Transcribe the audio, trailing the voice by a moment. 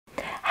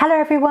Hello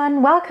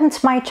everyone, welcome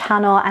to my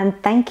channel and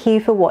thank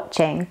you for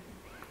watching.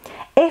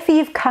 If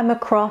you've come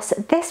across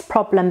this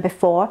problem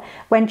before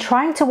when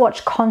trying to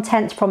watch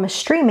content from a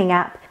streaming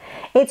app,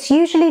 it's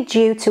usually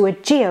due to a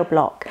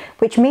geo-block,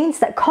 which means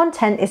that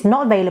content is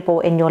not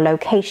available in your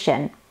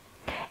location.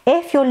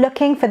 If you're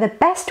looking for the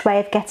best way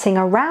of getting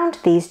around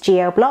these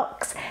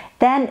geo-blocks,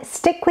 then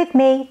stick with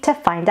me to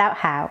find out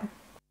how.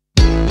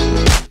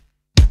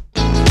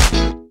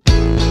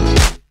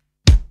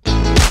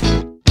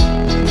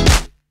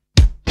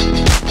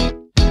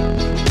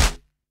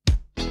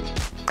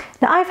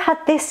 Now, I've had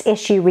this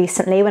issue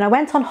recently when I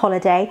went on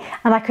holiday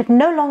and I could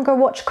no longer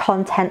watch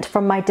content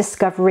from my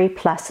Discovery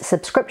Plus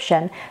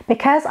subscription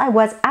because I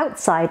was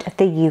outside of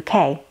the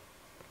UK.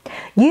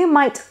 You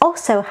might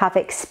also have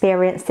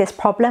experienced this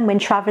problem when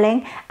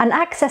travelling and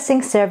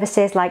accessing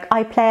services like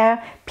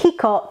iPlayer,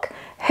 Peacock,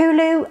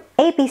 Hulu,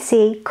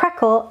 ABC,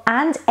 Crackle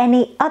and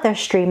any other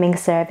streaming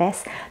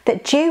service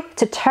that due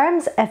to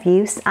terms of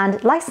use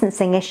and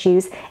licensing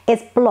issues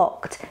is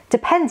blocked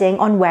depending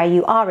on where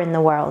you are in the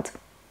world.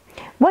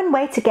 One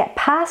way to get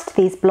past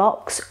these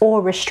blocks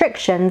or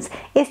restrictions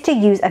is to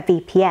use a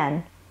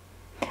VPN.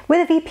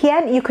 With a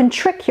VPN, you can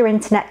trick your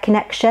internet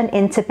connection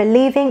into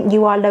believing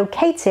you are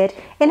located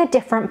in a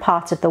different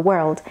part of the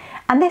world,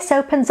 and this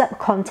opens up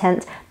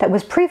content that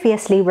was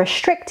previously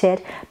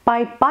restricted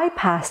by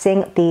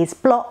bypassing these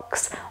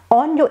blocks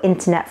on your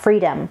internet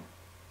freedom.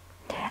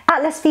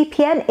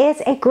 AtlasVPN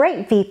is a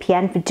great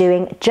VPN for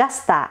doing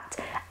just that,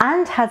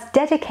 and has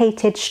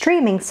dedicated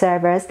streaming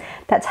servers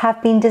that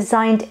have been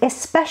designed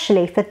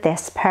especially for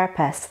this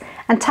purpose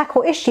and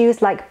tackle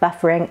issues like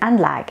buffering and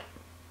lag.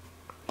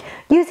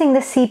 Using the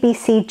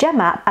CBC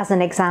Gem app as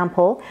an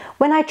example,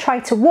 when I try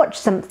to watch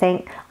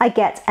something, I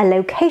get a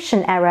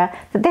location error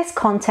that this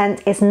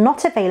content is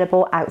not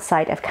available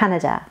outside of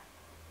Canada.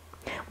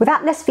 With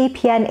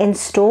AtlasVPN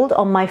installed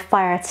on my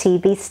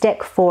FireTVStick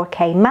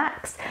 4K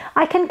Max,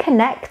 I can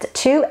connect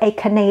to a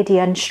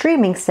Canadian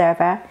streaming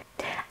server.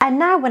 And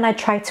now when I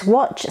try to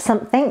watch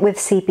something with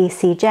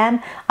CBC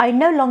Gem, I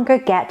no longer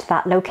get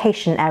that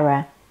location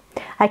error.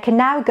 I can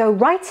now go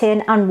right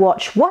in and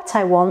watch what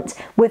I want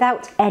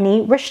without any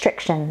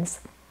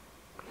restrictions.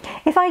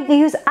 If I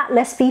use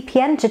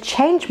AtlasVPN to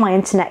change my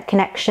internet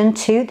connection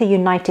to the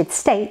United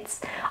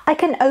States, I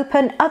can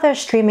open other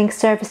streaming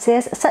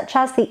services such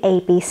as the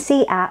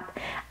ABC app,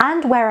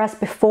 and whereas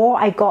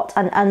before I got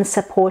an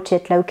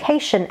unsupported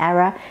location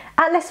error,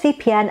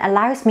 AtlasVPN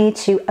allows me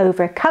to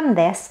overcome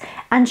this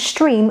and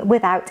stream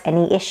without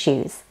any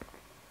issues.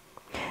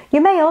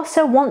 You may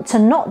also want to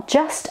not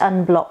just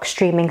unblock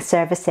streaming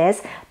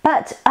services,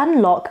 but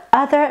unlock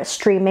other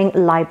streaming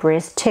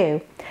libraries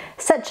too,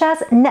 such as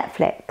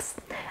Netflix.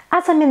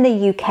 As I'm in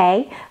the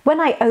UK,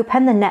 when I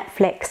open the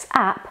Netflix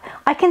app,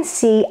 I can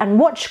see and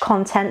watch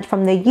content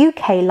from the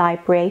UK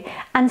library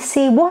and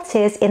see what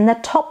is in the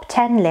top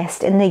 10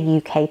 list in the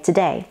UK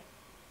today.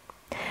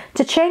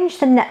 To change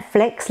the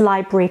Netflix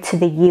library to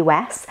the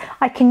US,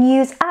 I can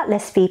use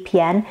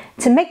AtlasVPN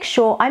to make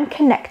sure I'm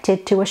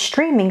connected to a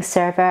streaming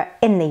server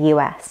in the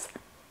US.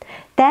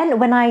 Then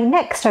when I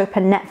next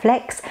open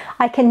Netflix,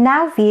 I can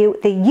now view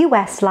the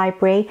US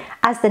library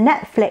as the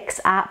Netflix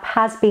app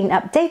has been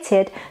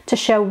updated to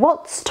show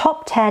what's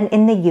top 10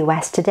 in the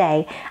US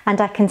today, and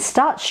I can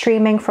start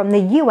streaming from the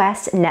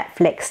US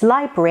Netflix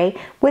library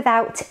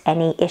without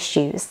any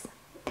issues.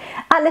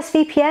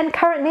 AtlasVPN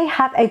currently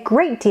have a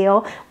great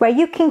deal where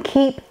you can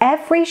keep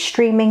every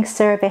streaming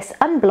service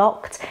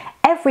unblocked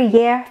every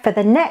year for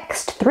the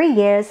next 3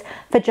 years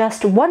for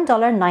just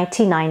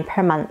 $1.99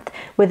 per month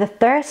with a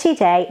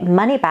 30-day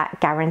money-back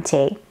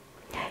guarantee.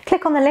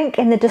 Click on the link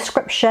in the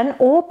description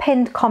or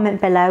pinned comment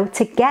below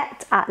to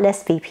get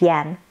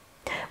AtlasVPN.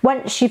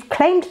 Once you've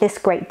claimed this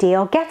great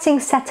deal, getting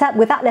set up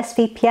with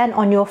AtlasVPN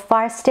on your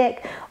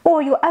Firestick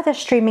or your other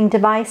streaming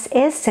device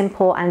is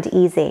simple and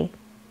easy.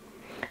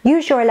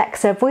 Use your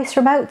Alexa voice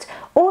remote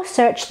or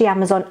search the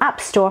Amazon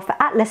App Store for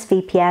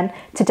AtlasVPN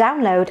to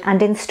download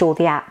and install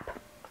the app.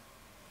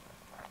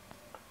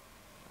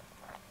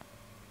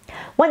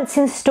 Once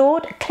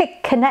installed,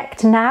 click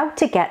Connect Now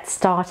to get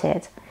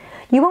started.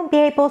 You won't be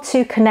able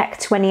to connect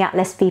to any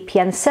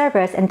AtlasVPN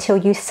servers until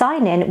you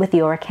sign in with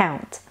your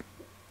account.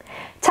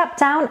 Tap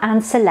down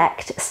and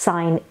select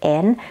Sign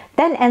In,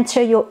 then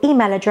enter your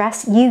email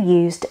address you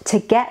used to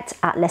get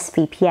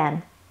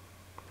AtlasVPN.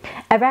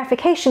 A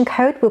verification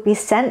code will be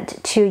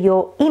sent to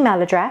your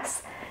email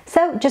address,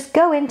 so just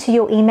go into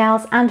your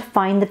emails and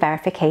find the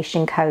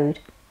verification code.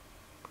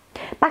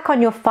 Back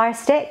on your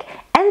Firestick,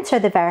 enter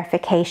the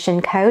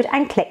verification code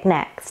and click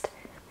Next.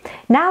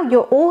 Now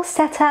you're all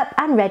set up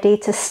and ready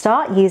to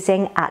start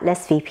using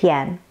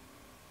AtlasVPN.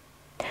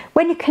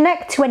 When you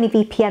connect to any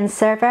VPN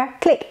server,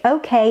 click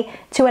OK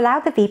to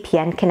allow the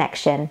VPN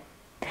connection.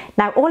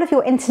 Now all of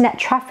your internet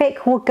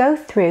traffic will go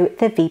through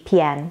the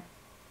VPN.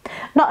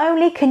 Not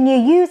only can you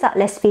use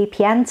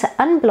AtlasVPN to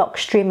unblock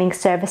streaming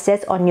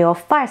services on your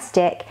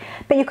Firestick,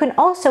 but you can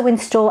also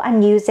install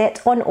and use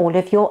it on all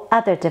of your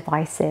other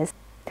devices.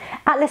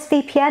 Atlas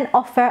VPN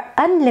offer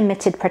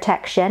unlimited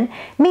protection,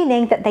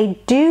 meaning that they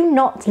do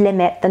not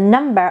limit the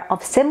number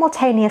of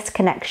simultaneous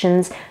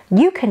connections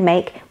you can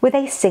make with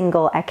a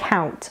single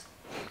account.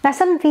 Now,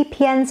 some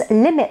VPNs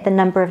limit the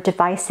number of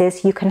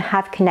devices you can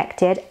have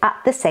connected at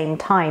the same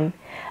time,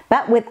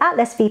 but with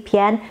Atlas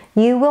VPN,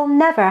 you will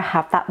never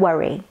have that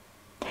worry.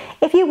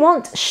 If you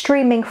want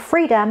streaming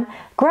freedom,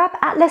 grab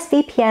Atlas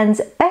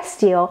VPN's best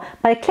deal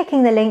by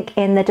clicking the link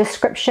in the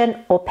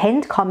description or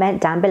pinned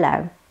comment down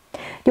below.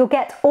 You'll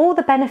get all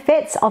the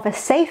benefits of a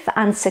safe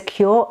and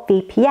secure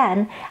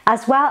VPN,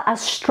 as well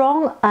as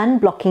strong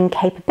unblocking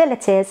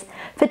capabilities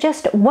for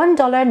just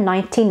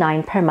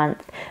 $1.99 per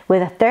month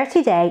with a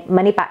 30-day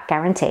money-back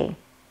guarantee.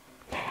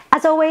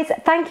 As always,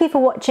 thank you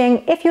for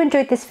watching. If you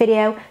enjoyed this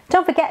video,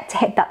 don't forget to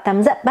hit that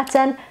thumbs up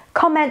button,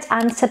 comment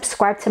and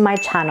subscribe to my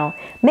channel,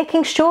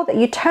 making sure that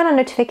you turn on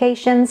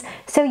notifications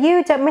so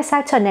you don't miss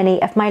out on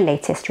any of my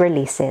latest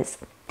releases.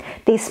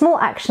 These small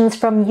actions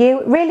from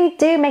you really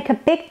do make a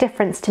big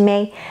difference to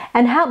me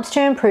and helps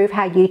to improve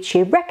how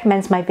YouTube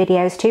recommends my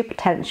videos to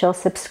potential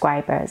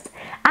subscribers.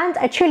 And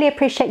I truly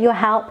appreciate your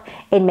help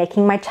in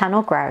making my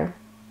channel grow.